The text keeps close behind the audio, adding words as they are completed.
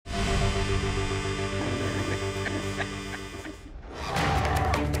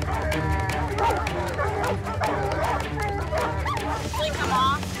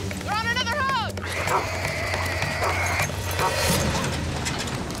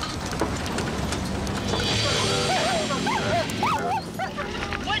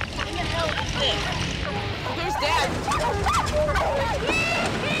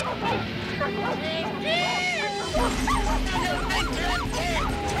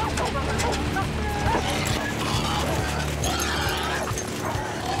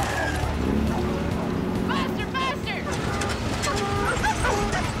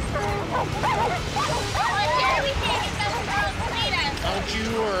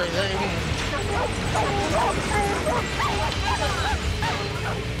everything.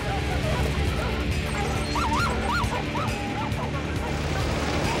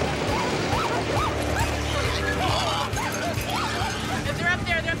 They're up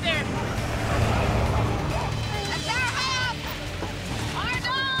there, they're up there. That's our help! Our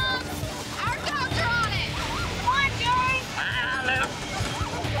dogs! Our dogs are on it! Come on, Joey!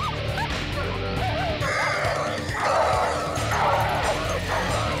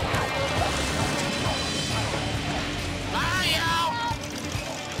 Bye, y'all!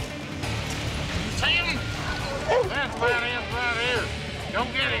 See him? That's about it right here. Go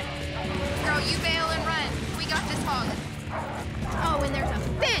get it. Girl, you bail and run. We got this hog. Oh, and there's a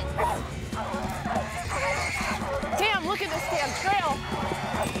fence! Cam, look at this damn trail.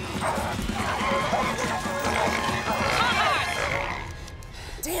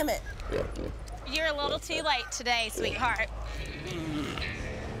 Damn it. You're a little too late today, sweetheart.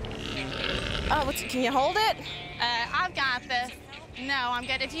 Oh, can you hold it? I've got this. No, I'm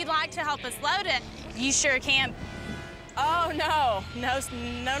good. If you'd like to help us load it, you sure can. Oh, no. No,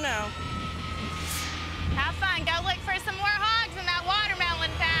 no, no.